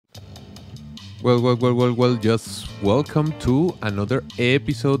Well, just welcome to another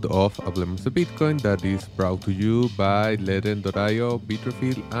episode of Hablemos de Bitcoin that is brought to you by Leden.io,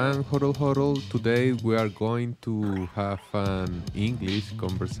 Bitrefill, and Hodl Hodl. Today we are going to have an English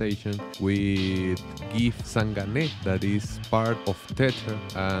conversation with Giv Sanganeh, that is part of Tether,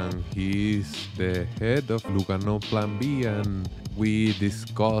 and he is the head of Lugano Plan B, and we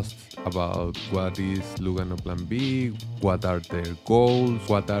discussed about what is Lugano Plan B, what are their goals,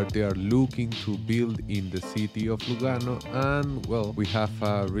 what are they are looking to build in the city of Lugano, and well, we have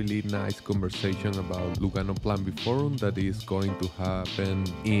a really nice conversation about Lugano Plan B Forum that is going to happen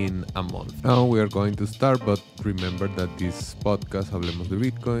in a month. Now we are going to start, but remember that this podcast, Hablemos de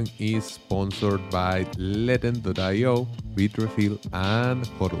Bitcoin, is sponsored by Leden.io, Bitrefill, and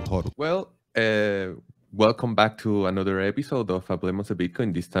Hodl Hodl. Welcome back to another episode of Hablemos de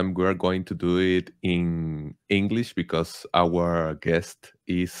Bitcoin. This time we are going to do it in English because our guest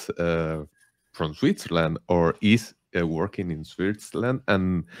is from Switzerland or is working in Switzerland.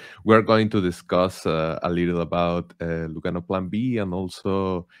 And we're going to discuss a little about Lugano Plan B and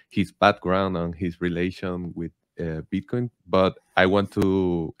also his background and his relation with Bitcoin. But I want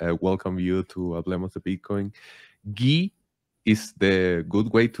to welcome you to Hablemos de Bitcoin. Guy, is the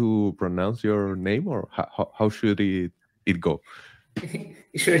good way to pronounce your name, or how should it go?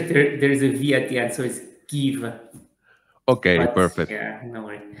 Sure, there is a V at the end, so it's Give. Okay, But perfect. yeah, no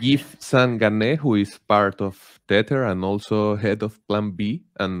worry. Giv Sanganeh, who is part of Tether and also head of Plan B,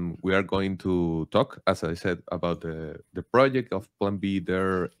 and we are going to talk, as I said, about the project of Plan B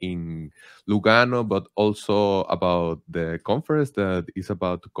there in Lugano, but also about the conference that is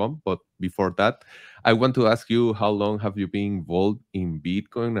about to come. But before that, I want to ask you, how long have you been involved in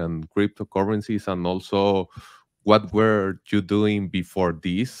Bitcoin and cryptocurrencies, and also what were you doing before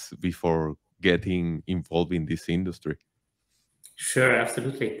this, before getting involved in this industry? Sure,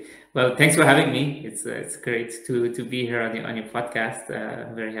 absolutely. Well, thanks for having me. It's great to be here on your podcast.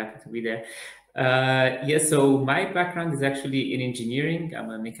 I'm very happy to be there. Yeah, so my background is actually in engineering.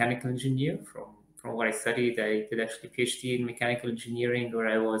 I'm a mechanical engineer from what I studied. I did actually a PhD in mechanical engineering, where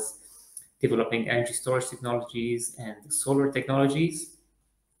I was developing energy storage technologies and solar technologies.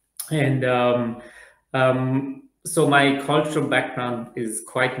 And so my cultural background is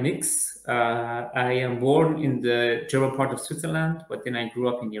quite mixed. I am born in the German part of Switzerland, but then I grew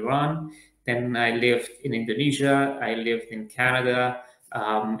up in Iran. Then I lived in Indonesia. I lived in Canada,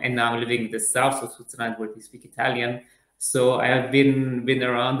 and now I'm living in the south of Switzerland, where we speak Italian. So I have been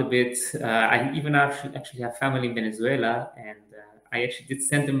around a bit. I even actually have family in Venezuela, and I actually did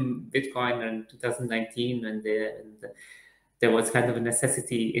send them Bitcoin in 2019 when there was kind of a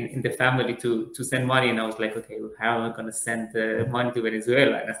necessity in the family to send money. And I was like, okay, well, how am I going to send money to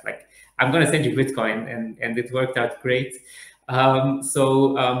Venezuela? And it's like, I'm going to send you Bitcoin. And it worked out great. Yeah,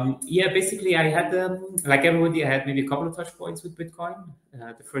 basically I had, like everybody, I had maybe a couple of touch points with Bitcoin.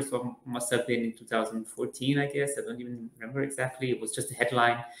 The first one must have been in 2014, I guess. I don't even remember exactly. It was just a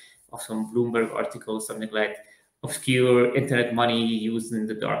headline of some Bloomberg article, something like obscure internet money used in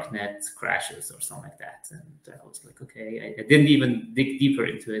the darknet crashes or something like that. And I was like, okay, I didn't even dig deeper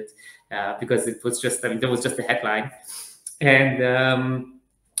into it because it was just, I mean, there was just a headline. And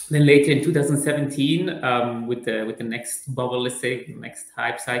then later in 2017, with the next bubble, let's say, the next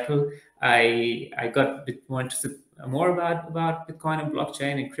hype cycle, I got a bit more interested more about Bitcoin and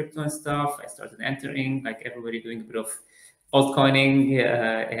blockchain and crypto and stuff. I started entering, like everybody, doing a bit of altcoining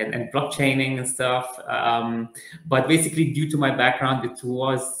and blockchaining and stuff. But basically, due to my background, it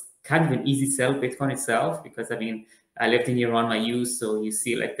was kind of an easy sell, Bitcoin itself, because I mean, I lived in Iran my youth, so you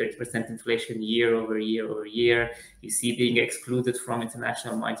see like 30% inflation year over year over year. You see being excluded from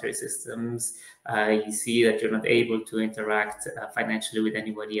international monetary systems. You see that you're not able to interact financially with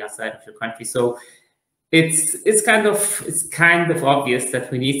anybody outside of your country. So it's kind of obvious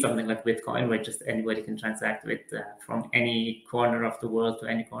that we need something like Bitcoin, where just anybody can transact with from any corner of the world to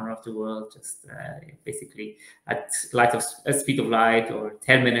any corner of the world, just basically at speed of light, or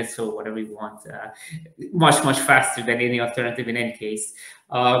 10 minutes or whatever you want, much faster than any alternative in any case.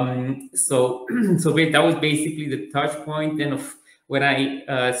 So that was basically the touch point. Then of when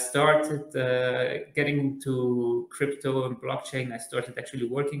I started getting into crypto and blockchain, I started actually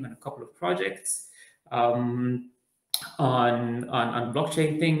working on a couple of projects on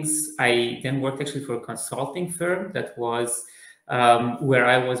blockchain things. I then worked actually for a consulting firm that was where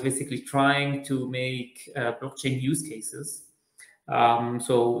I was basically trying to make blockchain use cases.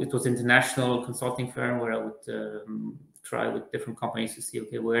 So it was an international consulting firm where I would try with different companies to see,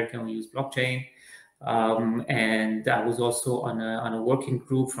 okay, where can we use blockchain? And I was also on a working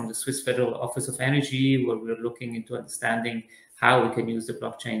group from the Swiss Federal Office of Energy, where we were looking into understanding how we can use the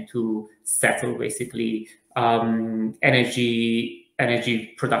blockchain to settle basically energy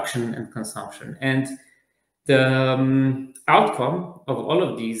production and consumption. And the outcome of all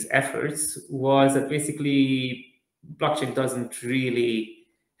of these efforts was that basically blockchain doesn't really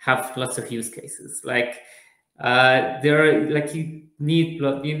have lots of use cases. Like there are, like, you need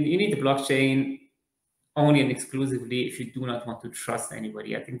the blockchain only and exclusively if you do not want to trust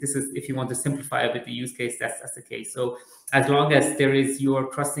anybody. I think this is, if you want to simplify a bit the use case, that's the case. So as long as there is, you're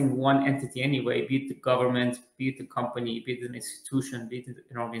trusting one entity anyway, be it the government, be it the company, be it an institution, be it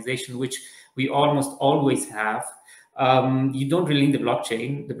an organization, which we almost always have, you don't really need the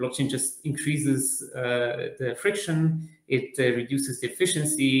blockchain. The blockchain just increases the friction. It reduces the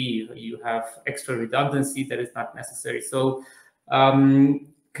efficiency. You have extra redundancy that is not necessary. So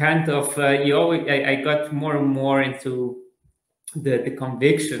kind of I got more and more into the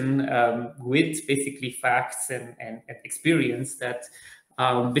conviction with basically facts and experience that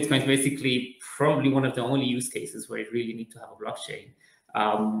Bitcoin is basically probably one of the only use cases where you really need to have a blockchain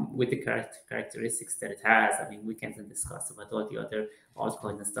with the characteristics that it has. I mean, we can then discuss about all the other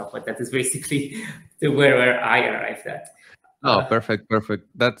altcoins and stuff, but that is basically where I arrived at. Oh, perfect.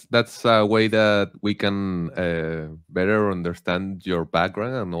 That's a way that we can better understand your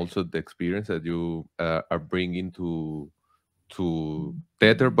background and also the experience that you are bringing to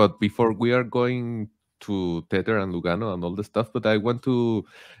Tether. But before we are going to Tether and Lugano and all the stuff, but I want to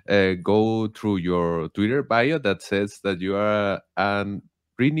go through your Twitter bio that says that you are an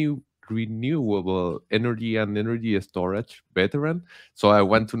renewable energy and energy storage veteran. So I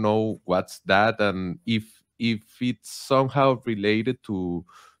want to know what's that, and if it's somehow related to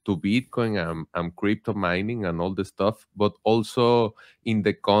Bitcoin and crypto mining and all the stuff, but also in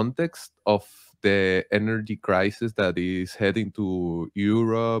the context of the energy crisis that is heading to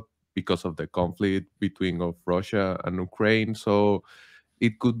Europe because of the conflict between of Russia and Ukraine. So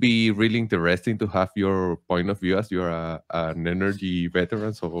it could be really interesting to have your point of view as you're an energy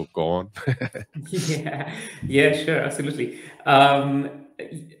veteran. So go on. Yeah, sure, absolutely.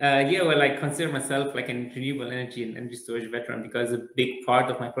 Yeah, well, I consider myself like an renewable energy and energy storage veteran because a big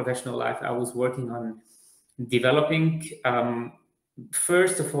part of my professional life I was working on developing,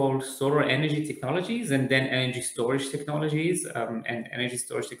 first of all, solar energy technologies and then energy storage technologies, and energy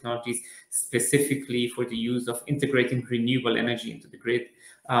storage technologies specifically for the use of integrating renewable energy into the grid.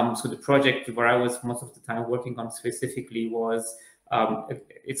 So the project where I was most of the time working on specifically was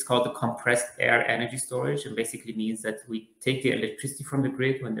it's called the compressed air energy storage, and basically means that we take the electricity from the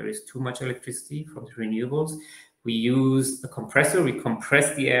grid when there is too much electricity from the renewables. We use a compressor, we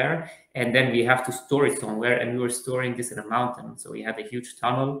compress the air, and then we have to store it somewhere. And we were storing this in a mountain. So we had a huge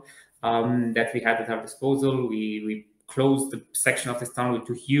tunnel that we had at our disposal. We closed the section of this tunnel with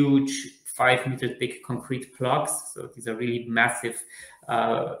two huge 5 meter thick concrete plugs. So these are really massive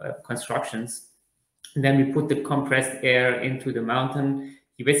constructions. And then we put the compressed air into the mountain.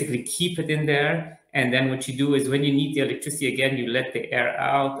 You basically keep it in there. And then what you do is when you need the electricity again, you let the air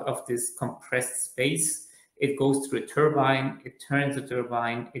out of this compressed space. It goes through a turbine, it turns the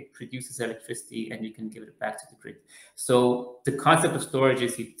turbine, it produces electricity, and you can give it back to the grid. So the concept of storage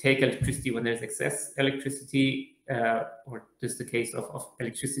is you take electricity when there's excess electricity, or just the case of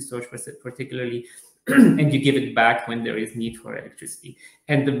electricity storage particularly, and you give it back when there is need for electricity.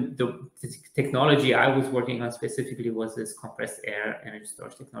 And the technology I was working on specifically was this compressed air energy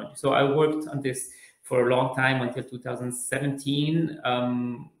storage technology. So I worked on this for a long time until 2017,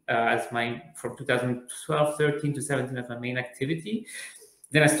 as my, from 2012, 13 to 17 as my main activity.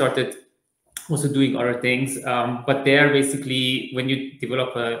 Then I started also doing other things. But there, basically, when you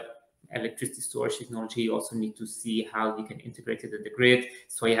develop a electricity storage technology, you also need to see how you can integrate it in the grid.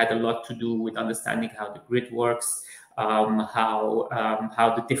 So I had a lot to do with understanding how the grid works, how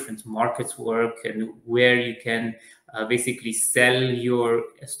the different markets work, and where you can basically sell your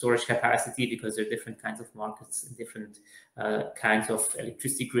storage capacity, because there are different kinds of markets and different kinds of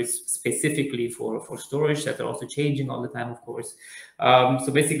electricity grids specifically for storage that are also changing all the time, of course. So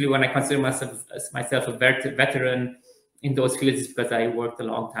basically, when I consider myself a veteran in those fields, because I worked a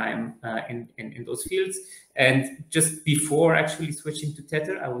long time in those fields. And just before actually switching to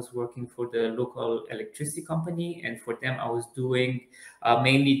Tether, I was working for the local electricity company. And for them, I was doing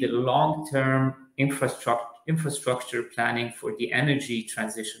mainly the long-term infrastructure planning for the energy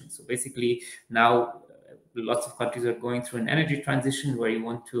transition. So basically now lots of countries are going through an energy transition where you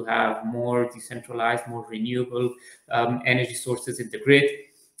want to have more decentralized, more renewable energy sources in the grid.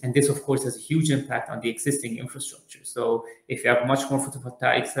 And this, of course, has a huge impact on the existing infrastructure. So if you have much more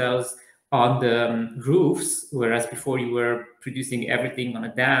photovoltaic cells on the roofs, whereas before you were producing everything on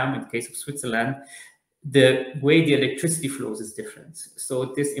a dam, in the case of Switzerland, the way the electricity flows is different.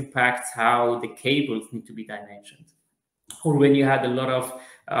 So this impacts how the cables need to be dimensioned. Or when you had a lot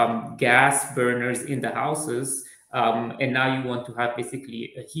of gas burners in the houses, and now you want to have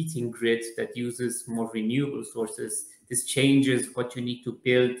basically a heating grid that uses more renewable sources, this changes what you need to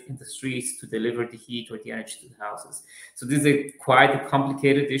build in the streets to deliver the heat or the energy to the houses. So this is quite a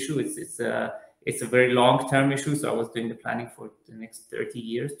complicated issue. It's a very long-term issue. So I was doing the planning for the next 30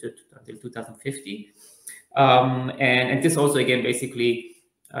 years until 2050. And this also, again, basically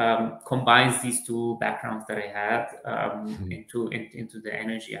combines these two backgrounds that I had into the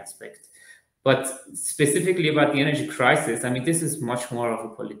energy aspect. But specifically about the energy crisis, I mean, this is much more of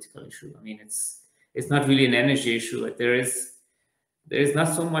a political issue. I mean, it's not really an energy issue. There is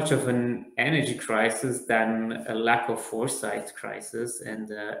not so much of an energy crisis than a lack of foresight crisis and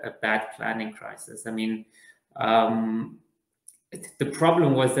a bad planning crisis. I mean, the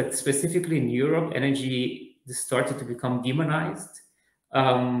problem was that specifically in Europe, energy started to become demonized,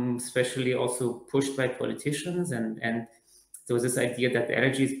 especially also pushed by politicians. And there was this idea that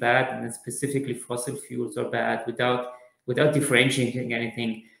energy is bad, and then specifically fossil fuels are bad, without differentiating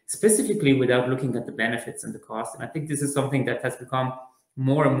anything, specifically without looking at the benefits and the cost. And I think this is something that has become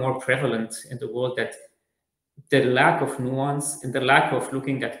more and more prevalent in the world, that the lack of nuance and the lack of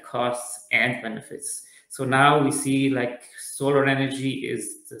looking at costs and benefits. So now we see like solar energy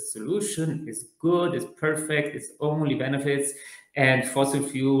is the solution, is good, is perfect, it's only benefits, and fossil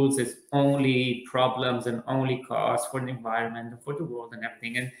fuels is only problems and only costs for the environment and for the world and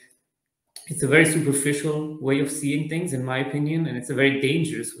everything. And it's a very superficial way of seeing things, in my opinion, and it's a very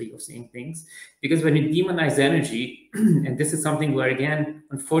dangerous way of seeing things, because when you demonize energy, and this is something where, again,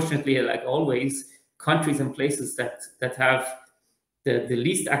 unfortunately, like always, countries and places that have the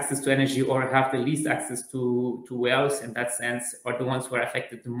least access to energy or have the least access to wealth in that sense are the ones who are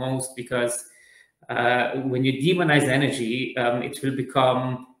affected the most, because when you demonize energy, it will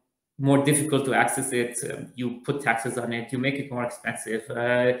become more difficult to access it. You put taxes on it, you make it more expensive,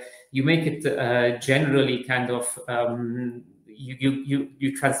 you make it generally kind of,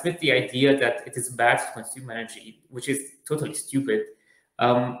 you transmit the idea that it is bad to consume energy, which is totally stupid.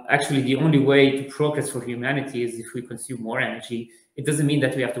 Actually, the only way to progress for humanity is if we consume more energy. It doesn't mean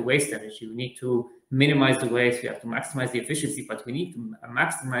that we have to waste energy. We need to minimize the waste, we have to maximize the efficiency, but we need to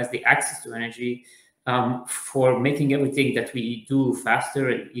maximize the access to energy for making everything that we do faster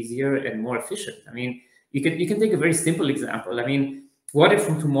and easier and more efficient. I mean, you can take a very simple example. I mean, what if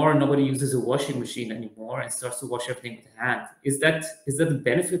from tomorrow nobody uses a washing machine anymore and starts to wash everything with hand? Is that a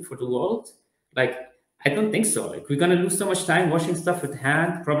benefit for the world? Like, I don't think so. Like, we're gonna lose so much time washing stuff with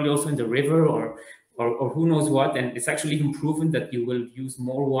hand, probably also in the river or who knows what. And it's actually even proven that you will use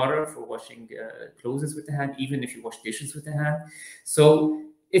more water for washing clothes with the hand, even if you wash dishes with the hand. So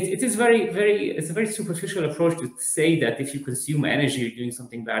it's a very superficial approach to say that if you consume energy, you're doing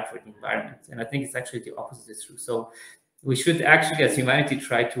something bad for the environment. And I think it's actually the opposite is true. So we should actually, as humanity,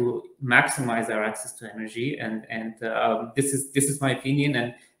 try to maximize our access to energy. And this is my opinion.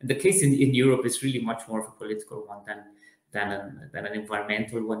 And the case in Europe is really much more of a political one than an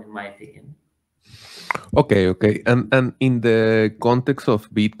environmental one, in my opinion. Okay. And in the context of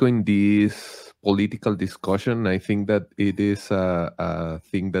Bitcoin, this political discussion, I think that it is a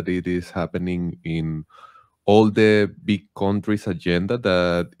thing that it is happening in all the big countries' agenda.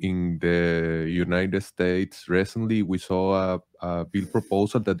 That in the United States recently we saw a bill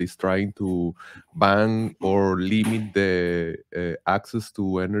proposal that is trying to ban or limit the access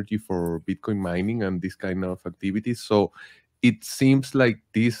to energy for Bitcoin mining and this kind of activities. So it seems like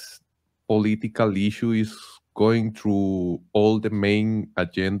this political issue is going through all the main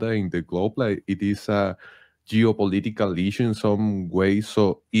agenda in the globe. Like, it is a geopolitical issue in some way,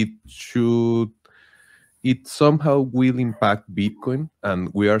 so it somehow will impact Bitcoin, and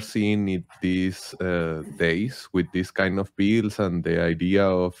we are seeing it these days with this kind of bills and the idea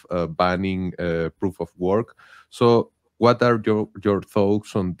of banning proof of work. So what are your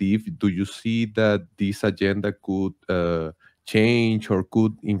thoughts on this? Do you see that this agenda could change or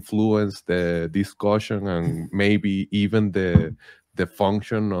could influence the discussion and maybe even the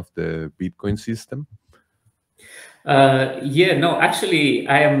function of the Bitcoin system? Yeah, no, actually,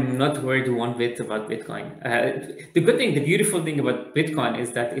 I am not worried one bit about Bitcoin. The beautiful thing about Bitcoin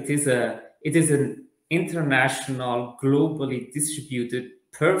is that it is an international, globally distributed,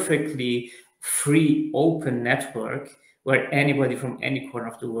 perfectly free, open network where anybody from any corner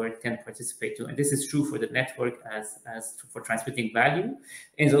of the world can participate to. And this is true for the network as for transmitting value, and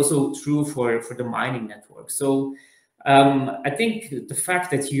it's also true for the mining network. So I think the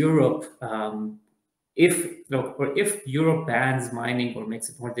fact that Europe if Europe bans mining or makes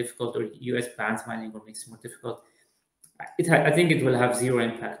it more difficult, or US bans mining or makes it more difficult, I think it will have zero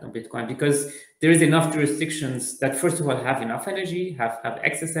impact on Bitcoin, because there is enough jurisdictions that, first of all, have enough energy, have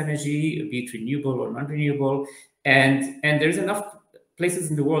excess energy, be it renewable or non-renewable, and there's enough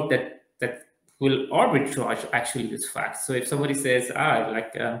places in the world that will arbitrage actually this fact. So if somebody says,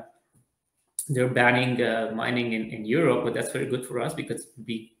 they're banning mining in Europe, but that's very good for us, because it would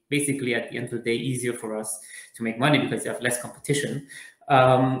be basically at the end of the day easier for us to make money because you have less competition.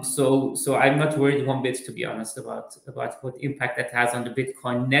 So I'm not worried one bit, to be honest, about what impact that has on the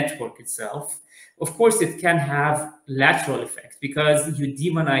Bitcoin network itself. Of course, it can have lateral effects, because you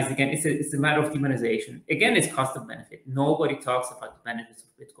demonize again. It's a matter of demonization. Again, it's cost of benefit. Nobody talks about the benefits of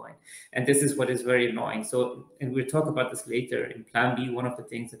Bitcoin, and this is what is very annoying. So, and we'll talk about this later in Plan B. One of the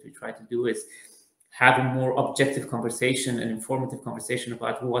things that we try to do is have a more objective conversation, an informative conversation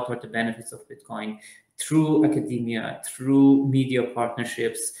about what are the benefits of Bitcoin through academia, through media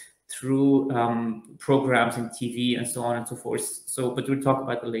partnerships, through programs in TV, and so on and so forth. So, but we'll talk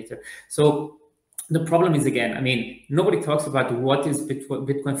about that later. So the problem is, again, I mean, nobody talks about what is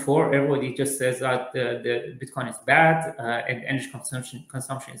Bitcoin for. Everybody just says that the Bitcoin is bad, and energy consumption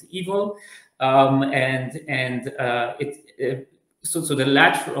is evil, so the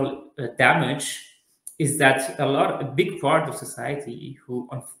lateral damage is that a big part of society who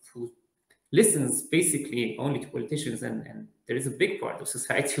listens basically only to politicians, and there is a big part of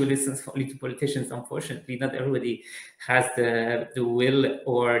society who listens only to politicians. Unfortunately, not everybody has the will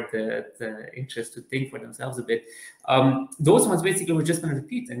or the interest to think for themselves a bit. Those ones basically we're just going to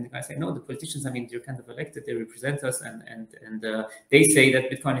repeat, and I say, no, the politicians, I mean, they're kind of elected, they represent us, and they say that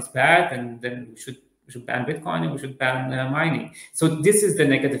Bitcoin is bad, and then we should ban Bitcoin, and we should ban mining. So this is the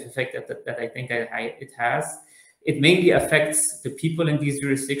negative effect that I think it has. It mainly affects the people in these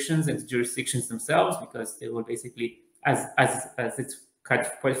jurisdictions and the jurisdictions themselves, because they will basically, as it's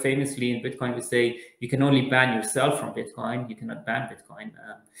quite famously in Bitcoin, we say you can only ban yourself from Bitcoin, you cannot ban Bitcoin.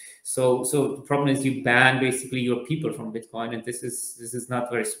 So the problem is you ban basically your people from Bitcoin, and this is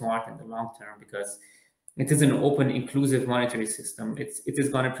not very smart in the long term, because it is an open, inclusive monetary system. It is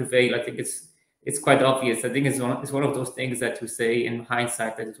going to prevail. I think it's quite obvious. I think it's one of those things that we say in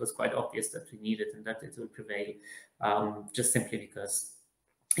hindsight that it was quite obvious that we needed and that it will prevail, just simply because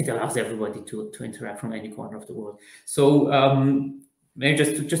it allows everybody to interact from any corner of the world. So maybe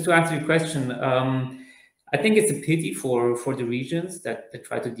just to answer your question, I think it's a pity for the regions that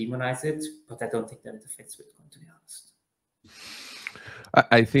try to demonize it, but I don't think that it affects Bitcoin, to be honest.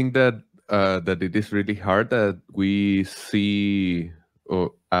 I think that that it is really hard that we see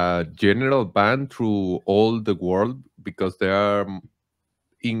a general ban through all the world, because there are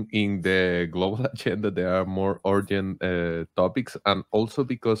in the global agenda there are more urgent topics, and also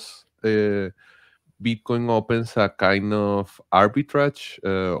because Bitcoin opens a kind of arbitrage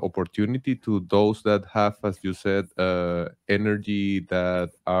opportunity to those that have, as you said, energy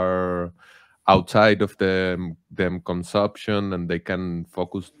that are outside of them consumption, and they can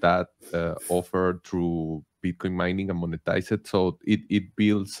focus that offer through Bitcoin mining and monetize it. So it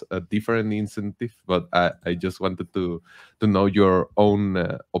builds a different incentive. But I just wanted to know your own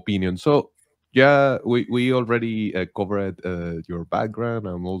opinion. So yeah, we already covered your background,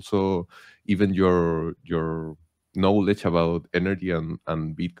 and also even your knowledge about energy and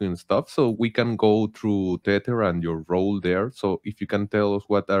Bitcoin stuff. So we can go through Tether and your role there. So if you can tell us,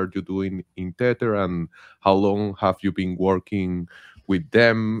 what are you doing in Tether, and how long have you been working with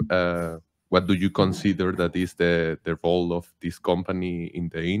them? What do you consider that is the role of this company in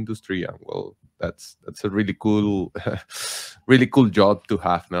the industry? And well, that's a really cool really cool job to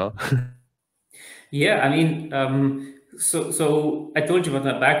have now. Yeah, I mean, so I told you about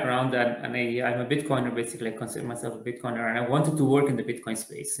my background, and I'm a Bitcoiner. Basically, I consider myself a Bitcoiner, and I wanted to work in the Bitcoin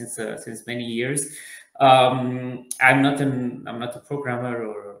space since many years. I'm not a programmer,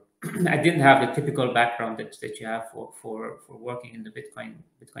 or I didn't have the typical background that you have for working in the Bitcoin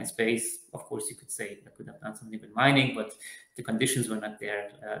space. Of course, you could say I could have done something with mining, but the conditions were not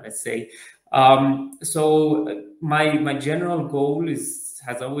there. Let's say. So my general goal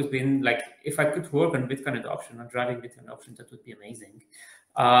has always been, like, if I could work on Bitcoin adoption, on driving Bitcoin adoption, that would be amazing.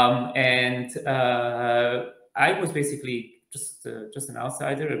 I was basically just an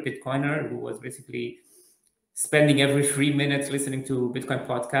outsider, a Bitcoiner who was basically spending every 3 minutes listening to Bitcoin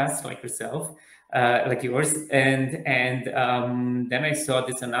podcasts like yourself, like yours, and then I saw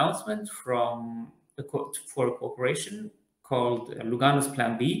this announcement for a corporation called Lugano's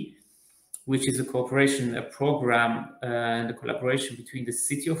Plan B, which is a cooperation, a program, and a collaboration between the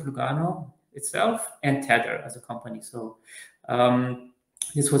city of Lugano itself and Tether as a company. So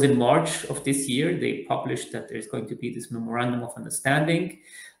This was in March of this year. They published that there's going to be this memorandum of understanding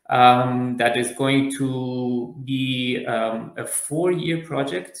that is going to be a 4-year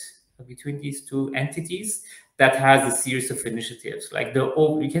project between these two entities that has a series of initiatives. Like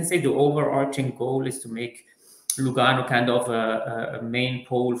you can say the overarching goal is to make Lugano kind of a main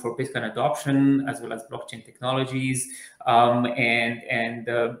pole for Bitcoin adoption as well as blockchain technologies, and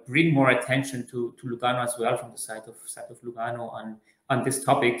bring more attention to Lugano as well from the side of Lugano on this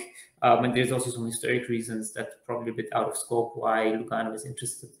topic. And there's also some historic reasons that probably a bit out of scope why Lugano is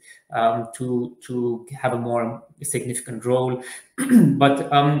interested to have a more significant role. But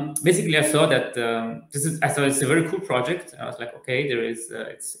basically, I saw that I thought it's a very cool project. I was like, okay,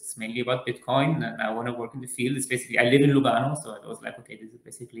 it's mainly about Bitcoin, and I want to work in the field. It's basically, I live in Lugano, so I was like, okay, this is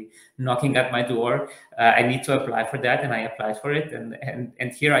basically knocking at my door. I need to apply for that, and I applied for it,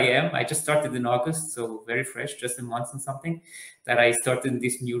 and here I am. I just started in August, so very fresh, just a month and something that I started in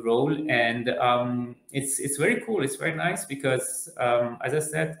this new role, and it's very cool. It's very nice because, as I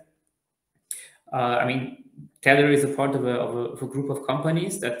said, I mean, Tether is a part of a group of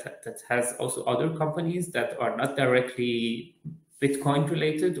companies that has also other companies that are not directly Bitcoin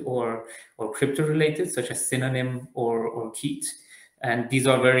related or crypto related, such as Synonym or Keat. And these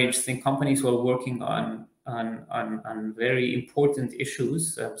are very interesting companies who are working on very important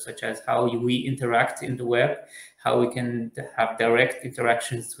issues, such as how we interact in the web, how we can have direct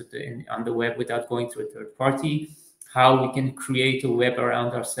interactions on the web without going through a third party, how we can create a web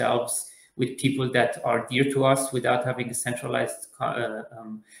around ourselves with people that are dear to us without having a centralized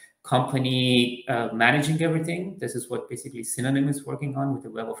company managing everything. This is what basically Synonym is working on with the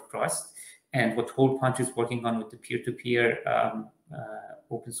Web of Trust, and what Whole Punch is working on with the peer-to-peer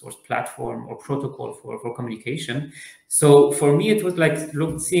open source platform or protocol for communication. So for me, it was like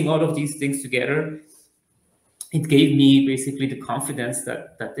seeing all of these things together. It gave me basically the confidence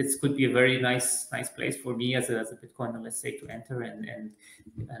that this could be a very nice place for me as a Bitcoiner, let's say, to enter and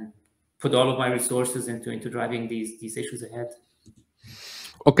put all of my resources into driving these issues ahead.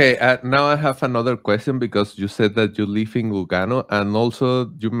 Okay, now I have another question, because you said that you live in Lugano, and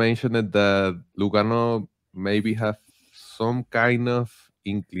also you mentioned that Lugano maybe have some kind of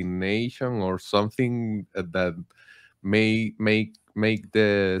inclination or something that may make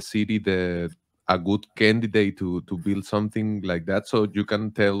the city a good candidate to build something like that. So you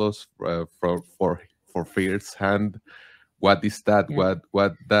can tell us for first hand, what is that? Yeah.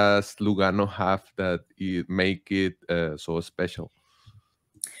 What does Lugano have that make it so special?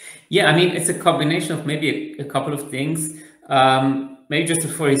 Yeah, I mean, it's a combination of maybe a couple of things. Maybe just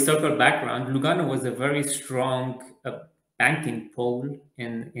for historical background, Lugano was a very strong banking pole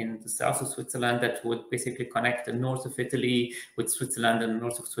in the south of Switzerland that would basically connect the north of Italy with Switzerland and the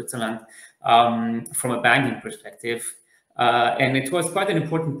north of Switzerland from a banking perspective. And it was quite an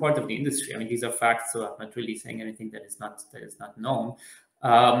important part of the industry. I mean, these are facts, so I'm not really saying anything that is not known.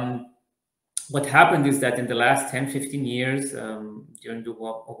 What happened is that in the last 10, 15 years, during the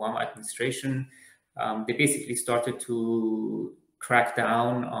Obama administration, they basically started to crack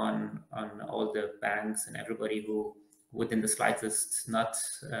down on all the banks and everybody who would in the slightest not,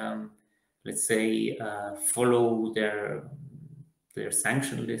 let's say, follow their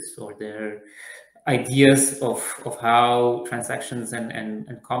sanction list or their ideas of how transactions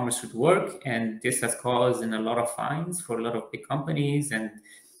and commerce should work. And this has caused in a lot of fines for a lot of big companies, and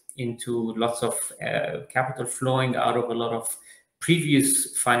into lots of capital flowing out of a lot of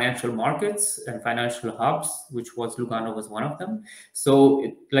previous financial markets and financial hubs, which Lugano was one of them. So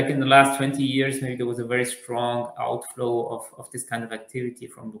like in the last 20 years, maybe there was a very strong outflow of this kind of activity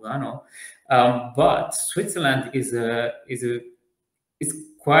from Lugano. But Switzerland is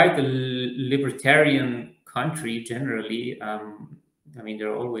quite a libertarian country generally. I mean, there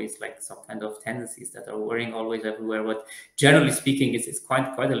are always like some kind of tendencies that are worrying always everywhere, but generally speaking, it's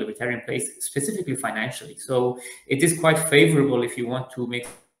quite a libertarian place, specifically financially. So it is quite favorable if you want to make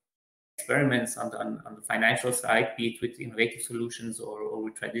experiments on the financial side, be it with innovative solutions or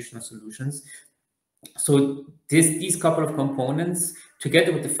with traditional solutions. So these couple of components,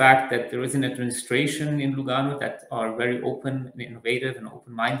 together with the fact that there is an administration in Lugano that are very open and innovative and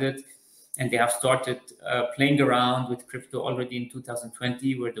open-minded, and they have started playing around with crypto already in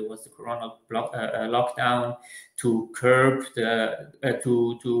 2020, where there was the Corona lockdown, to curb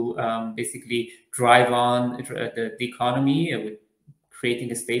basically drive on the economy with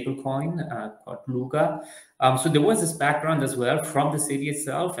creating a stable coin called Luga. So there was this background as well from the city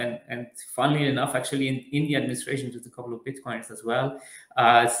itself, and funnily enough, actually in the administration, there's a couple of Bitcoiners as well.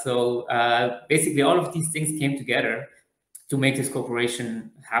 So basically, all of these things came together to make this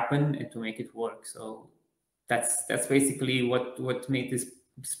cooperation happen and to make it work. So that's basically what made this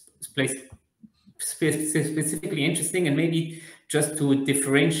specifically interesting, and maybe just to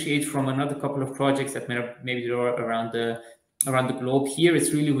differentiate from another couple of projects that maybe there are around the globe. Here,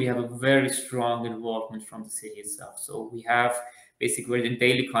 it's really, we have a very strong involvement from the city itself. So we have basically, we're in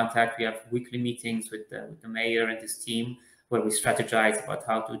daily contact. We have weekly meetings with the mayor and his team, where we strategize about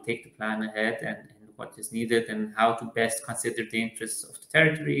how to take the plan ahead and what is needed, and how to best consider the interests of the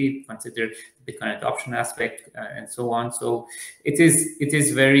territory, consider the Bitcoin adoption aspect, and so on. So it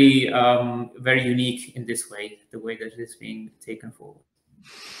is very very unique in this way, the way that it is being taken forward.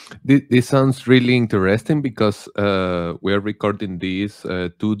 This sounds really interesting because we're recording this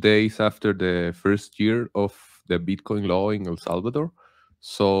 2 days after the first year of the Bitcoin law in El Salvador.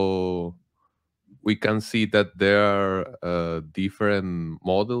 So we can see that there are different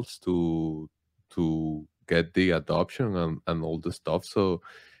models to get the adoption and all the stuff. So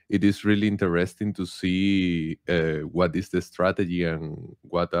it is really interesting to see what is the strategy and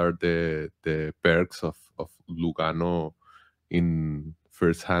what are the perks of Lugano in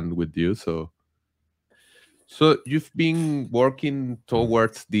first hand with you. So you've been working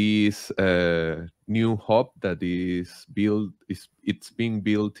towards this new hub that is built. It's being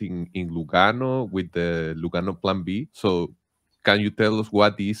built in Lugano with the Lugano Plan B. So can you tell us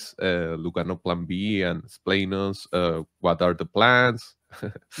what is Lugano Plan B and explain us what are the plans?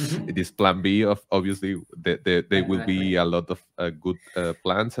 It is Plan B. Obviously, there will be a lot of good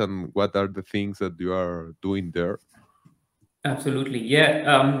plans. And what are the things that you are doing there? Absolutely,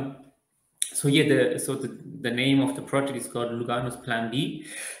 yeah. So yeah, the name of the project is called Lugano's Plan B,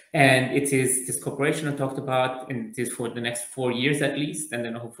 and it is this cooperation I talked about, and it is for the next 4 years at least, and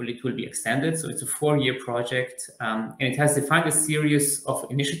then hopefully it will be extended. So it's a 4-year project, and it has defined a series of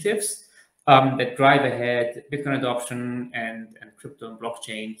initiatives that drive ahead Bitcoin adoption and crypto and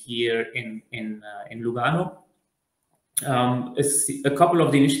blockchain here in Lugano. A couple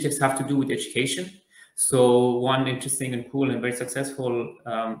of the initiatives have to do with education. So one interesting and cool and very successful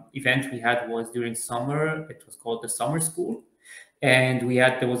event we had was during summer. It was called the Summer School. And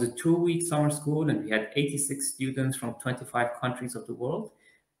there was a 2-week summer school, and we had 86 students from 25 countries of the world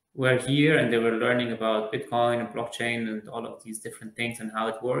were here, and they were learning about Bitcoin and blockchain and all of these different things and how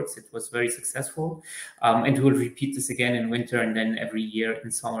it works. It was very successful. And we will repeat this again in winter, and then every year in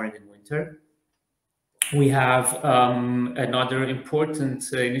summer and in winter. We have another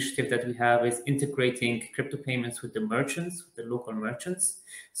important initiative that we have is integrating crypto payments with the merchants, with the local merchants.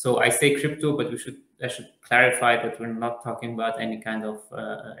 So I say crypto, but I should clarify that we're not talking about any kind of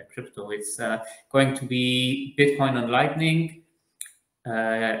crypto. It's going to be Bitcoin on Lightning,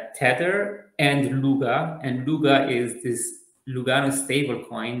 Tether, and Luga. And Luga is this Lugano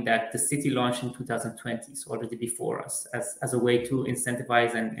stablecoin that the city launched in 2020, so already before us, as a way to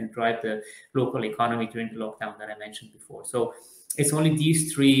incentivize and drive the local economy during the lockdown that I mentioned before. So it's only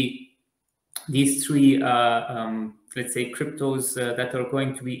these three let's say cryptos that are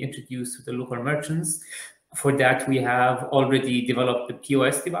going to be introduced to the local merchants. For that, we have already developed the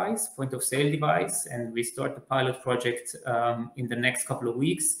POS device, point of sale device, and we start the pilot project in the next couple of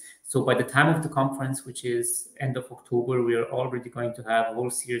weeks. So by the time of the conference, which is end of October, we are already going to have a whole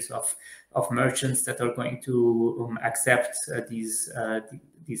series of merchants that are going to accept these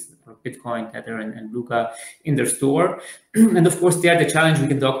Bitcoin, Tether, and Luga in their store. And of course, the challenge, we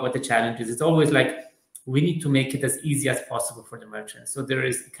can talk about the challenges. It's always like, we need to make it as easy as possible for the merchants. So there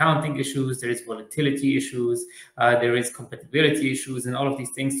is accounting issues, there is volatility issues, there is compatibility issues, and all of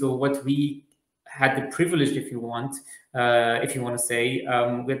these things. So what we had the privilege, if you want to say,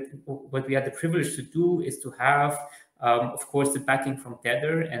 what we had the privilege to do is to have, of course, the backing from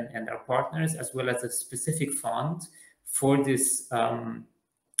Tether and our partners, as well as a specific fund for this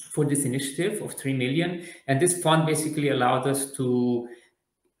initiative of 3 million. And this fund basically allowed us to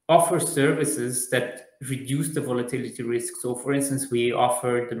offer services that reduce the volatility risk. So for instance, we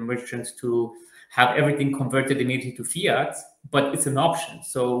offer the merchants to have everything converted immediately to fiat, but it's an option.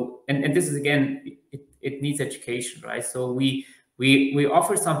 So, and this is, again, it needs education, right? So we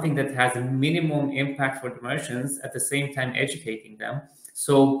offer something that has a minimum impact for the merchants, at the same time educating them.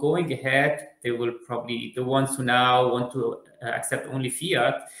 So going ahead, they will probably, the ones who now want to accept only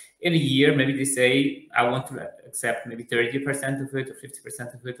fiat, in a year, maybe they say, I want to accept maybe 30% of it or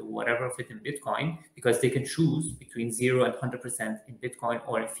 50% of it or whatever of it in Bitcoin, because they can choose between 0 and 100% in Bitcoin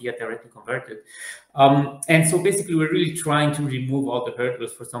or in fiat directly converted. And so basically, we're really trying to remove all the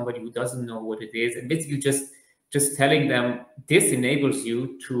hurdles for somebody who doesn't know what it is, and basically just telling them, this enables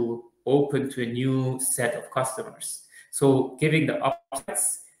you to open to a new set of customers. So giving the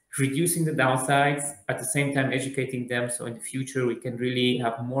upsides, reducing the downsides, at the same time educating them, so in the future we can really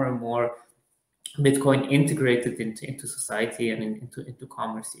have more and more Bitcoin integrated into society and into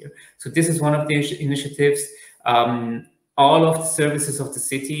commerce here. So this is one of the initiatives. All of the services of the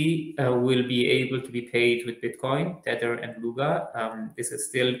city will be able to be paid with Bitcoin, Tether, and Luga. This is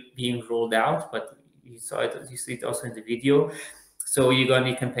still being rolled out, but you see it also in the video. So you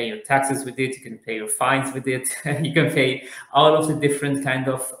can pay your taxes with it, you can pay your fines with it, you can pay all of the different kind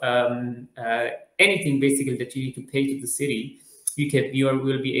of anything basically that you need to pay to the city. You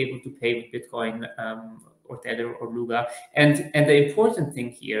will be able to pay with Bitcoin or Tether or Luga. And the important thing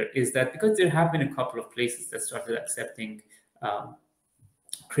here is that because there have been a couple of places that started accepting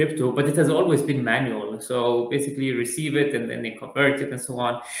crypto, but it has always been manual. So basically you receive it and then they convert it and so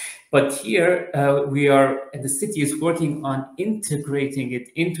on. But here the city is working on integrating it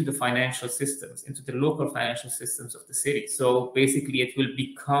into the financial systems, into the local financial systems of the city. So basically it will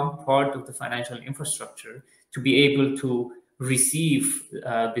become part of the financial infrastructure to be able to receive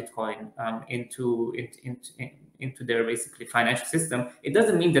Bitcoin into their basically financial system. It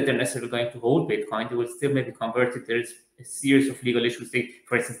doesn't mean that they're necessarily going to hold Bitcoin. They will still maybe convert it. There's a series of legal issues.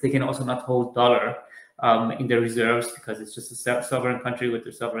 For instance, they can also not hold dollar in their reserves because it's just a sovereign country with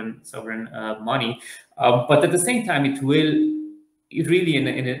their sovereign money. But at the same time, it really, in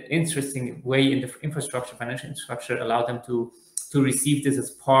an interesting way, in the financial infrastructure, allow them to receive this as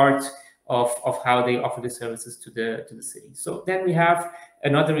part of how they offer the services to the city. So then we have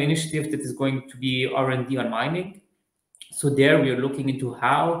another initiative that is going to be R&D on mining. So there we are looking into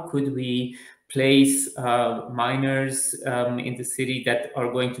how could we place miners in the city that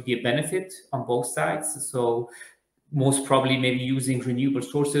are going to be a benefit on both sides. So most probably maybe using renewable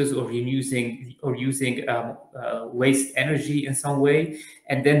sources or using waste energy in some way.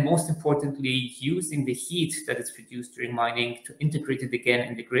 And then most importantly, using the heat that is produced during mining to integrate it again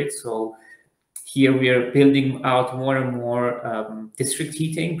in the grid. So here we are building out more and more district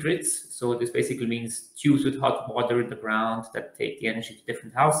heating grids. So this basically means tubes with hot water in the ground that take the energy to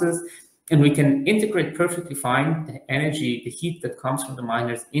different houses. And we can integrate perfectly fine the energy, the heat that comes from the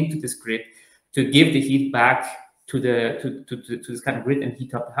miners into this grid to give the heat back to this kind of grid and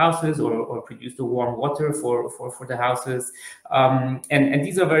heat up the houses or produce the warm water for the houses. And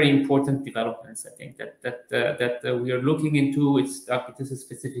these are very important developments, I think, that we are looking into. This is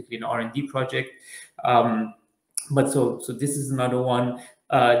specifically an R&D project. But so this is another one.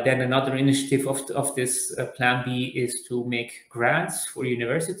 Then another initiative of this Plan B is to make grants for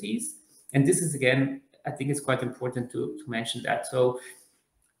universities. And this is, again, I think it's quite important to mention that. So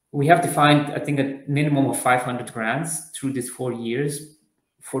we have defined, I think, a minimum of 500 grants through these 4 years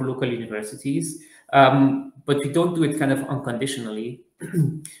for local universities. But we don't do it kind of unconditionally.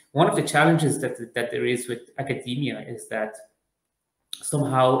 One of the challenges that there is with academia is that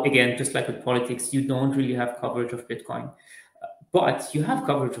somehow, again, just like with politics, you don't really have coverage of Bitcoin, but you have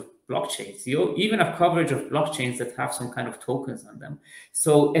coverage of blockchains. You even have coverage of blockchains that have some kind of tokens on them.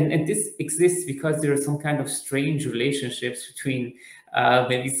 So, and this exists because there are some kind of strange relationships between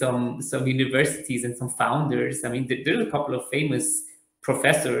maybe some universities and some founders. I mean, there's a couple of famous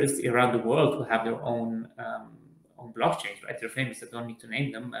professors around the world who have their own blockchains, right? They're famous. I don't need to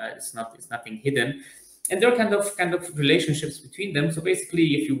name them. It's nothing hidden. And there are kind of relationships between them. So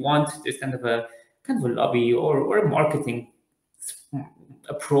basically, if you want, there's kind of a lobby or a marketing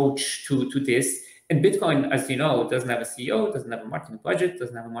approach to this. And Bitcoin, as you know, doesn't have a CEO, doesn't have a marketing budget,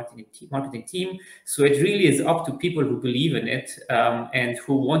 doesn't have a marketing team. So it really is up to people who believe in it and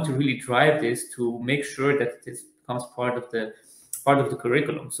who want to really drive this to make sure that this becomes part of the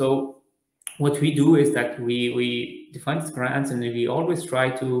curriculum. So what we do is that we define these grants, and we always try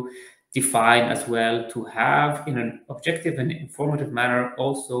to define as well to have, in an objective and informative manner,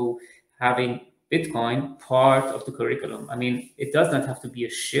 also having Bitcoin part of the curriculum. I mean, it does not have to be a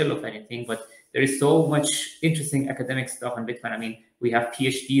shill of anything, but there is so much interesting academic stuff on Bitcoin. I mean, we have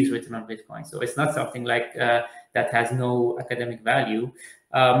PhDs written on Bitcoin, so it's not something like that has no academic value.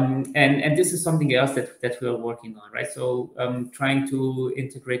 And this is something else that we are working on, right? So trying to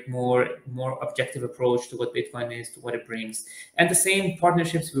integrate more objective approach to what Bitcoin is, to what it brings, and the same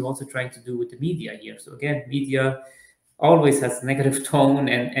partnerships we're also trying to do with the media here. So again, media always has negative tone,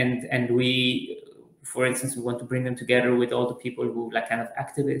 and we, for instance, we want to bring them together with all the people who, like, kind of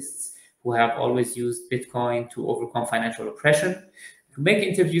activists who have always used Bitcoin to overcome financial oppression, to make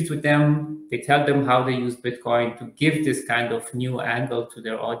interviews with them. They tell them how they use Bitcoin to give this kind of new angle to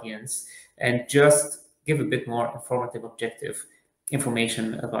their audience and just give a bit more informative, objective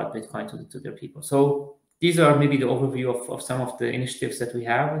information about Bitcoin to their people. So these are maybe the overview of some of the initiatives that we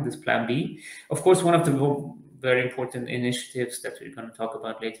have in this Plan B. Of course, one of the very important initiatives that we're going to talk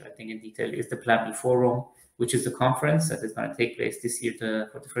about later, I think, in detail, is the Plan B Forum. which is the conference that is going to take place this year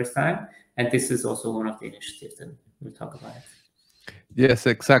for the first time. And this is also one of the initiatives, and we'll talk about it. Yes,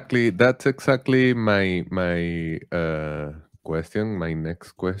 exactly. That's exactly my question. My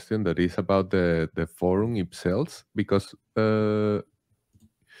next question, that is about the forum itself, because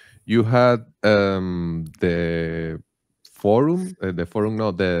you had the forum,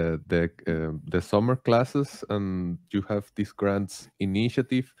 no, the summer classes, and you have this grants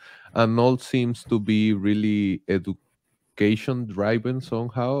initiative, and all seems to be really education driven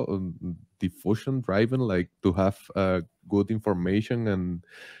somehow, diffusion driven, like to have good information and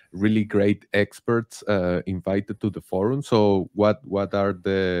really great experts invited to the forum. So what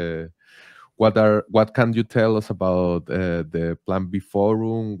can you tell us about the Plan B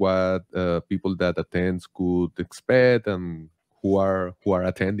forum? What people that attends could expect, and who are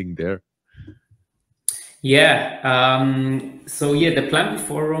attending there? Yeah. So yeah, the Plan B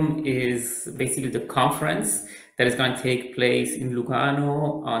Forum is basically the conference that is going to take place in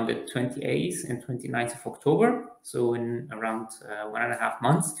Lugano on the 28th and 29th of October. So in around 1.5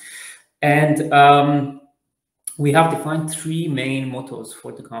 months. And we have defined 3 main mottos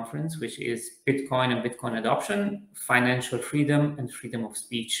for the conference, which is Bitcoin and Bitcoin adoption, financial freedom, and freedom of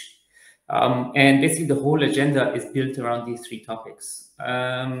speech. And basically the whole agenda is built around these 3 topics.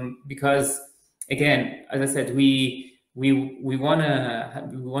 Because again, as I said, we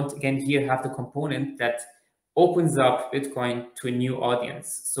want again here have the component that opens up Bitcoin to a new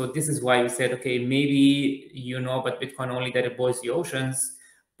audience. So this is why we said, okay, maybe you know about Bitcoin only that it boils the oceans,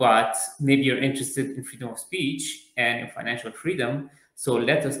 but maybe you're interested in freedom of speech and in financial freedom. So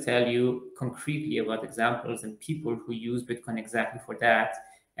let us tell you concretely about examples and people who use Bitcoin exactly for that.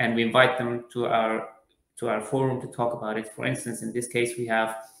 And we invite them to our forum to talk about it. For instance, in this case, we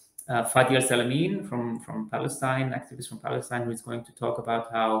have Fadi Al-Salamin from Palestine, activist from Palestine, who is going to talk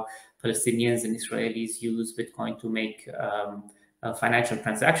about how Palestinians and Israelis use Bitcoin to make financial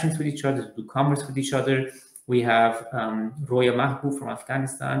transactions with each other, to do commerce with each other. We have Roya Mahbub from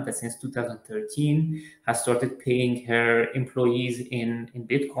Afghanistan that since 2013 has started paying her employees in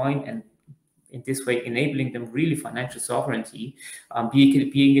Bitcoin, and in this way enabling them really financial sovereignty,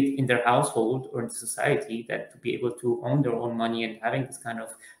 being it in their household or in society, that to be able to own their own money and having this kind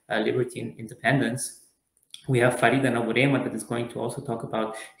of liberty and independence. We have Farida Naburema that is going to also talk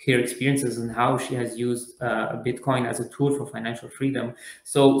about her experiences and how she has used Bitcoin as a tool for financial freedom.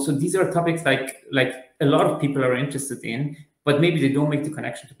 So these are topics like a lot of people are interested in, but maybe they don't make the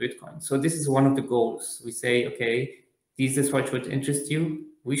connection to Bitcoin. So this is one of the goals. We say, okay, this is what should interest you.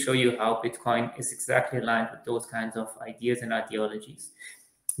 We show you how Bitcoin is exactly aligned with those kinds of ideas and ideologies.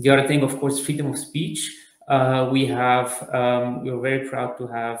 The other thing, of course, freedom of speech. We're very proud to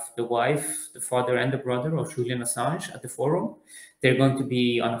have the wife, the father, and the brother of Julian Assange at the forum. They're going to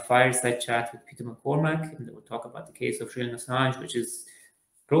be on a fireside chat with Peter McCormack, and they will talk about the case of Julian Assange, which is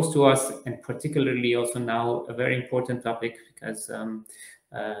close to us, and particularly also now a very important topic because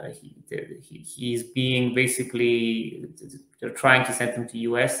he's being basically, they're trying to send him to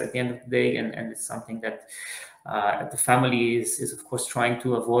US at the end of the day, and it's something that the family is of course trying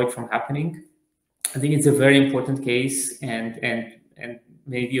to avoid from happening. I think it's a very important case, and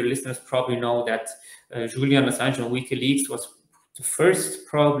maybe your listeners probably know that Julian Assange on WikiLeaks was the first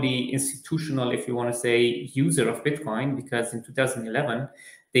probably institutional, if you want to say, user of Bitcoin, because in 2011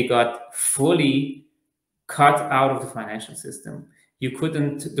 they got fully cut out of the financial system. You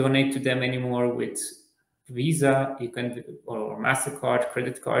couldn't donate to them anymore with Visa, or MasterCard,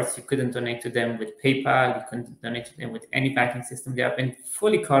 credit cards. You couldn't donate to them with PayPal. You couldn't donate to them with any banking system. They have been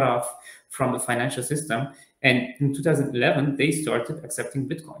fully cut off from the financial system. And in 2011, they started accepting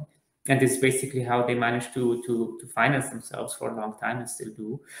Bitcoin. And this is basically how they managed to finance themselves for a long time, and still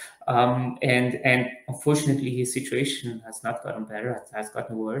do. And unfortunately, his situation has not gotten better; it has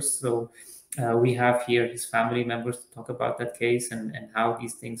gotten worse. So we have here his family members to talk about that case and how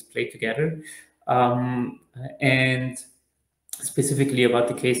these things play together. And specifically about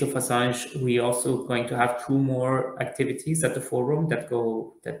the case of Assange, we also going to have 2 more activities at the forum that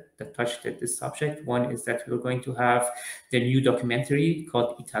touch this subject. One is that we're going to have the new documentary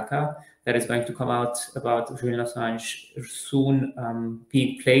called Ithaca that is going to come out about Julian Assange soon,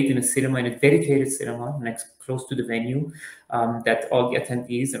 being played in a dedicated cinema close to the venue, that all the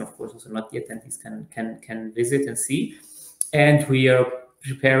attendees, and of course also not the attendees, can visit and see. And we are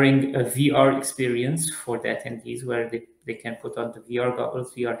preparing a VR experience for the attendees where they can put on the VR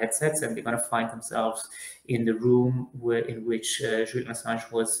goggles, VR headsets, and they're going to find themselves in the room in which Julian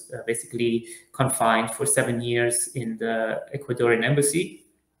Assange was basically confined for 7 years in the Ecuadorian embassy.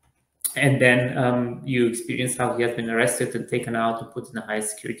 And then you experience how he has been arrested and taken out and put in a high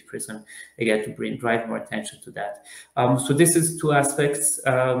security prison, again, to drive more attention to that. So this is two aspects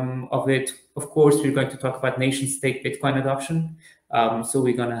of it. Of course, we're going to talk about nation state Bitcoin adoption. So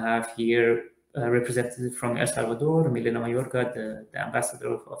we're going to have here a representative from El Salvador, Milena Mayorga, the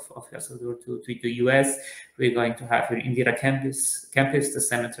ambassador of El Salvador to the US. We're going to have here Indira Kempis, the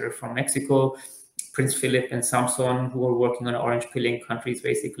senator from Mexico, Prince Philip and Samson, who are working on orange pilling countries,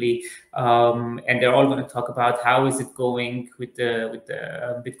 basically, and they're all going to talk about how is it going with the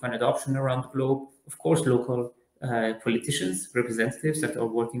Bitcoin adoption around the globe. Of course, local politicians, representatives that are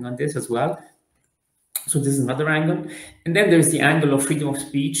working on this as well. So this is another angle, and then there's the angle of freedom of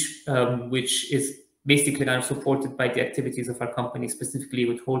speech, which is basically kind of supported by the activities of our company, specifically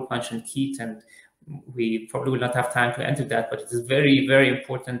with Hole Punch and Keat, and we probably will not have time to enter that, but it's a very, very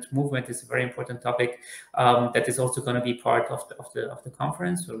important movement. It's a very important topic that is also going to be part of the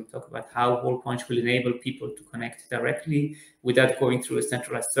conference, where we talk about how Hole Punch will enable people to connect directly without going through a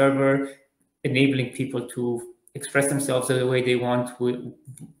centralized server, enabling people to express themselves the way they want,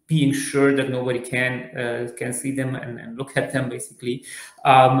 being sure that nobody can see them and look at them, basically,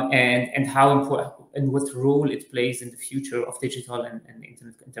 and how important and what role it plays in the future of digital and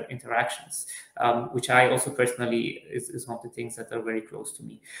internet interactions, which I also personally is one of the things that are very close to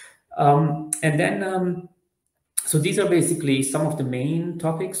me. And then so these are basically some of the main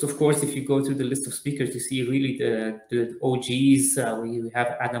topics. Of course, if you go through the list of speakers, you see really the OGs. We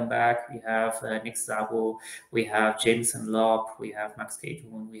have Adam Back, we have Nick Szabo, we have Jameson Lopp, we have Max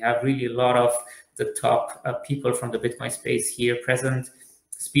Cajun. We have really a lot of the top people from the Bitcoin space here present,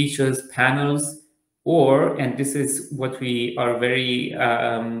 speeches, panels, and this is what we are very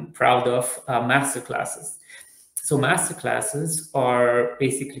proud of, masterclasses. So masterclasses are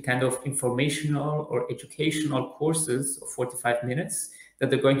basically kind of informational or educational courses of 45 minutes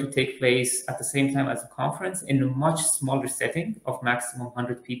that are going to take place at the same time as a conference in a much smaller setting of maximum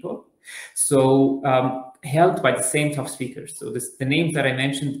 100 people. So held by the same top speakers. So the names that I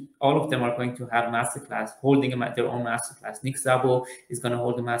mentioned, all of them are going to have masterclass, holding their own masterclass. Nick Szabo is going to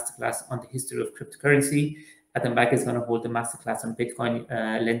hold a masterclass on the history of cryptocurrency. Adam Back is going to hold a masterclass on Bitcoin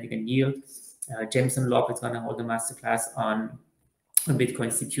lending and yield. Jameson Lopp is going to hold a masterclass on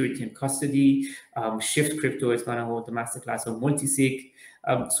Bitcoin security and custody. Shift Crypto is going to hold a masterclass on multisig.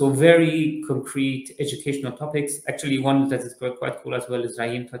 So very concrete educational topics. Actually, one that is quite cool as well is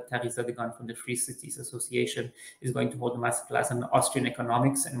Rahim Tarizadegan from the Free Cities Association is going to hold a masterclass on Austrian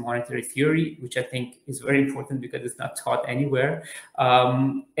economics and monetary theory, which I think is very important because it's not taught anywhere.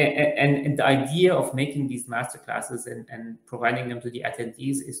 And the idea of making these masterclasses and providing them to the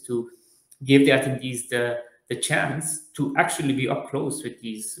attendees is to give the attendees the chance to actually be up close with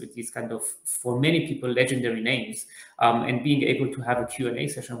these kind of, for many people, legendary names, and being able to have a Q&A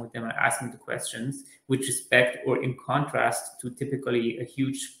session with them and asking the questions with respect, or in contrast to typically a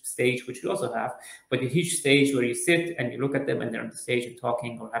huge stage, which we also have, but a huge stage where you sit and you look at them and they're on the stage and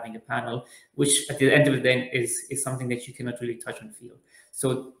talking or having a panel, which at the end of the day is something that you cannot really touch and feel.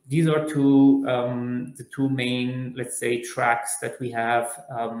 So these are the two main, let's say, tracks that we have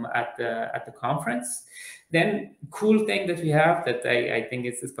at the conference. Then, cool thing that we have that I think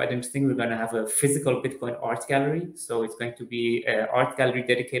is quite interesting, we're going to have a physical Bitcoin art gallery. So it's going to be an art gallery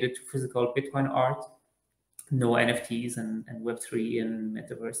dedicated to physical Bitcoin art. No NFTs and Web3 and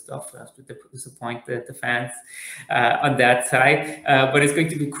metaverse stuff. I have to disappoint the fans on that side. But it's going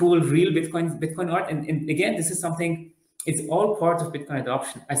to be cool, real Bitcoin art. And again, this is something, it's all part of Bitcoin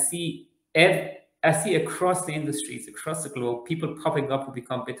adoption. I see across the industries, across the globe, people popping up to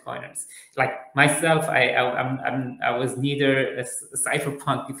become Bitcoiners. Like myself, I was neither a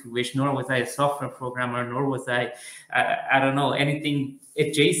cypherpunk, if you wish, nor was I a software programmer, nor was I don't know, anything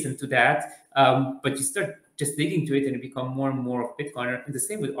adjacent to that. But you start just digging to it and you become more and more of Bitcoiner. And the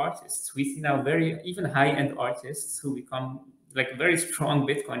same with artists. We see now even high-end artists who become like very strong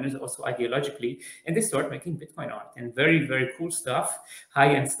Bitcoiners, also ideologically, and they start making Bitcoin art and very, very cool stuff,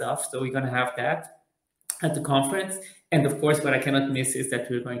 high-end stuff. So we're going to have that at the conference. And of course, what I cannot miss is that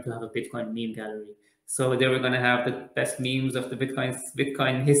we're going to have a Bitcoin meme gallery. So there we're going to have the best memes of the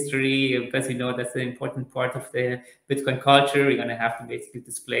Bitcoin history, because we know that's an important part of the Bitcoin culture. We're going to have to basically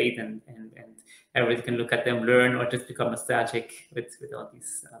display it, and everybody can look at them, learn, or just become nostalgic with all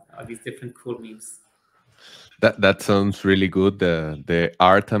these different cool memes. That sounds really good. The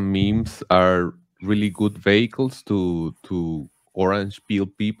art and memes are really good vehicles to orange peel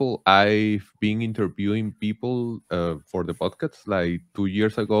people. I've been interviewing people for the podcast like 2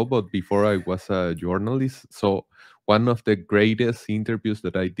 years ago, but before I was a journalist. So one of the greatest interviews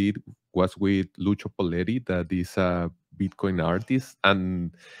that I did was with Lucio Poletti, that is a Bitcoin artist,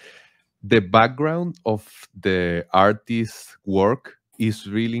 and the background of the artist's work is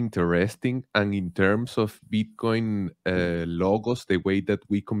really interesting, and in terms of Bitcoin logos, the way that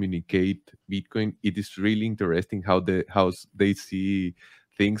we communicate Bitcoin, it is really interesting how they see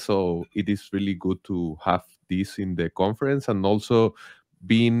things. So it is really good to have this in the conference, and also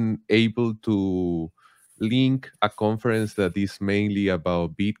being able to link a conference that is mainly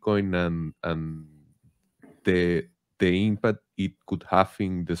about Bitcoin and the the impact it could have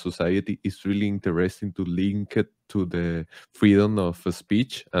in the society is really interesting to link it to the freedom of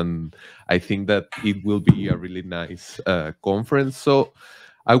speech, and I think that it will be a really nice conference. So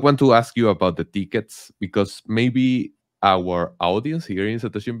I want to ask you about the tickets, because maybe our audience here in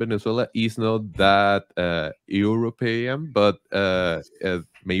Satoshi in Venezuela is not that European, but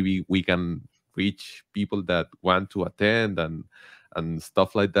maybe we can reach people that want to attend and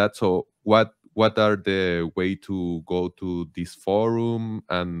stuff like that. So what are the way to go to this forum,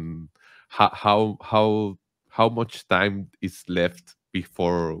 and how much time is left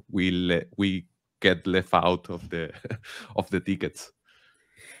before we get left out of the of the tickets?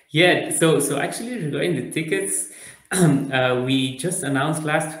 Yeah, so actually regarding the tickets, we just announced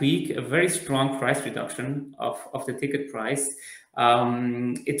last week a very strong price reduction of the ticket price.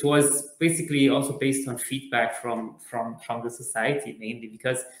 It was basically also based on feedback from the society mainly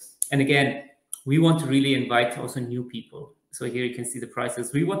because, and again, we want to really invite also new people. So here you can see the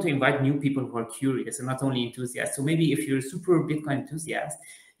prices. We want to invite new people who are curious and not only enthusiasts. So maybe if you're a super Bitcoin enthusiast,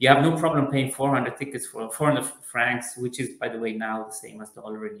 you have no problem paying 400 tickets for 400 francs, which is, by the way, now the same as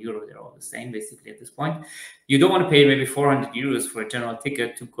dollar and euro. They're all the same, basically, at this point. You don't want to pay maybe 400 euros for a general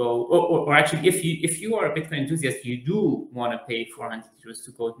ticket to go, or actually, if you are a Bitcoin enthusiast, you do want to pay 400 euros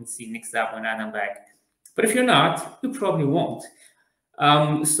to go and see Nick Szabo and Adam Back. But if you're not, you probably won't.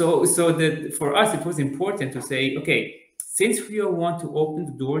 So for us, it was important to say, okay, since we want to open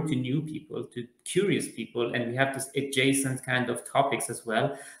the door to new people, to curious people, and we have this adjacent kind of topics as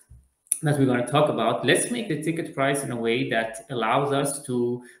well that we're going to talk about, let's make the ticket price in a way that allows us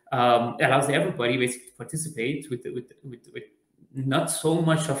to allows everybody basically to participate with not so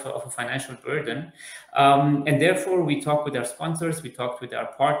much of a financial burden, and therefore we talked with our sponsors, we talked with our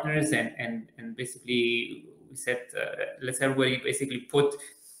partners, and basically we said let's everybody basically put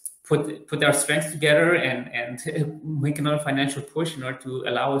our strengths together and make another financial push in order to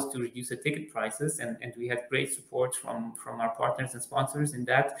allow us to reduce the ticket prices. And we had great support from our partners and sponsors in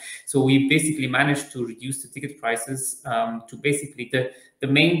that. So we basically managed to reduce the ticket prices to basically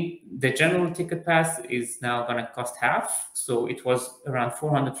the general ticket pass is now going to cost half. So it was around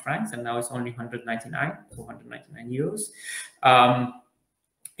 400 francs and now it's only 499 euros.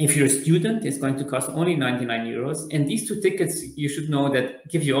 If you're a student, it's going to cost only 99 euros. And these two tickets, you should know that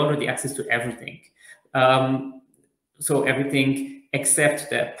give you already access to everything. So everything except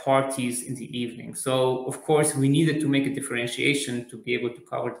the parties in the evening. So of course, we needed to make a differentiation to be able to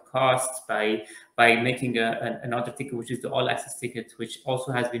cover the costs by making another ticket, which is the all access ticket, which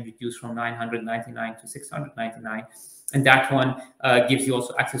also has been reduced from 999 to 699. And that one gives you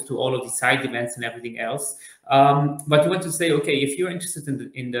also access to all of the side events and everything else. But you want to say, okay, if you're interested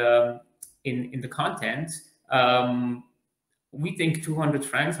in the content, we think 200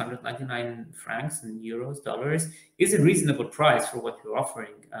 francs, 199 francs in euros, dollars, is a reasonable price for what we're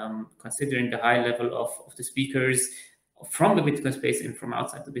offering, considering the high level of the speakers from the Bitcoin space and from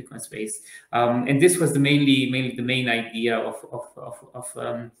outside the Bitcoin space. And this was mainly the main idea of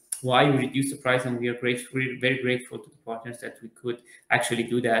why we reduced the price, and we are we're very grateful to the partners that we could actually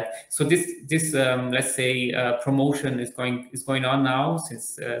do that. So this let's say promotion is going on now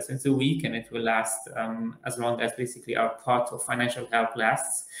since a week, and it will last as long as basically our part of financial help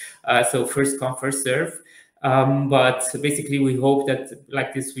lasts. So first come, first serve. But basically, we hope that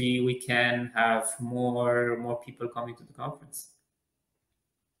like this, we can have more people coming to the conference.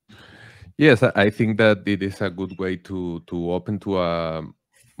 Yes, I think that it is a good way to open to a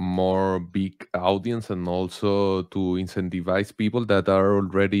more big audience, and also to incentivize people that are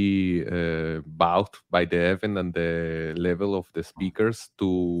already bought by the event and the level of the speakers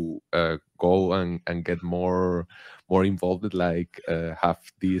to go and get more involved, like have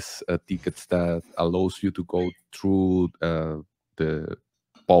these tickets that allows you to go through the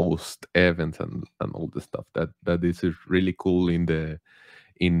post events and all the stuff that is really cool in the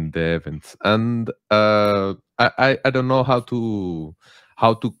events. And I don't know how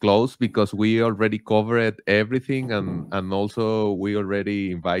to close, because we already covered everything, and also we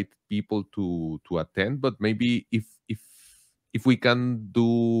already invite people to attend. But maybe if we can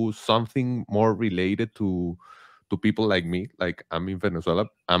do something more related to people like me, like I'm in Venezuela,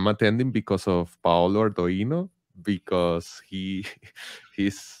 I'm attending because of Paolo Ardoino, because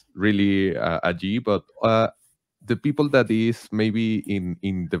he's really a G, but the people that is maybe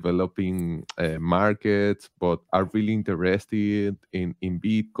in developing markets but are really interested in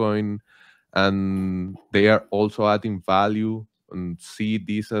Bitcoin, and they are also adding value and see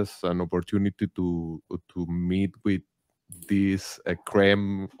this as an opportunity to meet with this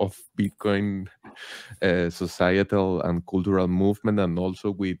creme of Bitcoin societal and cultural movement, and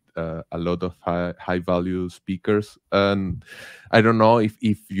also with a lot of high value speakers. And I don't know if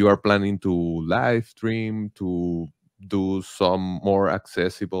you are planning to live stream, to do some more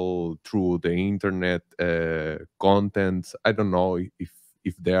accessible through the internet contents. I don't know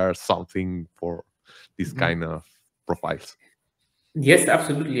if there are something for this kind of profiles. Yes,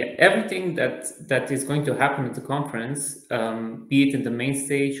 absolutely. Everything that is going to happen at the conference, be it in the main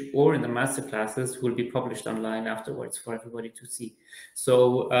stage or in the master classes, will be published online afterwards for everybody to see.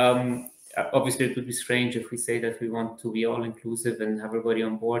 So obviously, it would be strange if we say that we want to be all inclusive and have everybody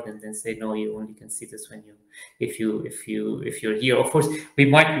on board, and then say no, you only can see this when you, if you're here. Of course, we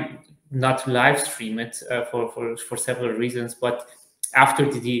might not live stream it for several reasons, but after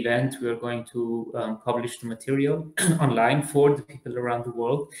the event, we are going to publish the material online for the people around the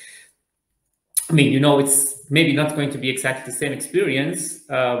world. I mean, it's maybe not going to be exactly the same experience.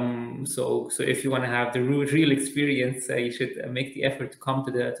 So if you want to have the real experience, you should make the effort to come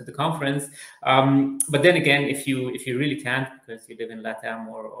to the conference. But then again, if you really can't because you live in LATAM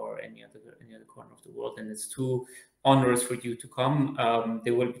or any other corner of the world, and it's too onerous for you to come,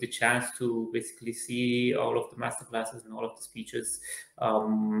 there will be the chance to basically see all of the master classes and all of the speeches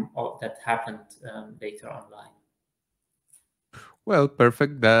that happened later online. Well,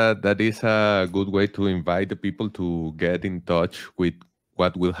 perfect. That is a good way to invite the people to get in touch with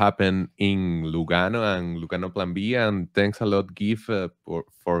what will happen in Lugano and Lugano Plan B. And thanks a lot, Giv,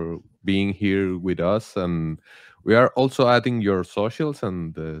 for being here with us. And we are also adding your socials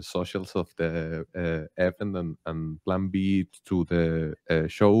and the socials of the event and Plan B to the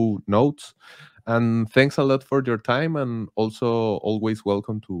show notes. And thanks a lot for your time. And also, always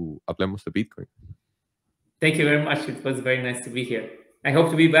welcome to Hablemos de Bitcoin. Thank you very much. It was very nice to be here. I hope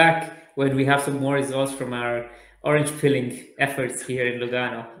to be back when we have some more results from our orange pilling efforts here in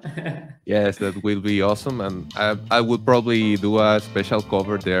Lugano. Yes, that will be awesome, and I would probably do a special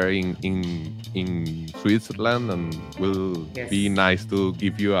cover there in Switzerland, and will be Yes. nice to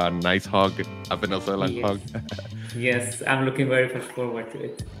give you a nice hug, a Venezuelan Yes. hug. Yes, I'm looking very much forward to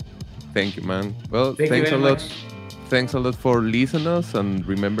it. Thank you, man. Well, Thank you thanks a very lot. much. Thanks a lot for listening us, and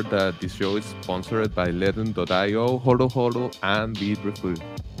remember that this show is sponsored by Legend.io, Horo Horo, and Be Beautiful.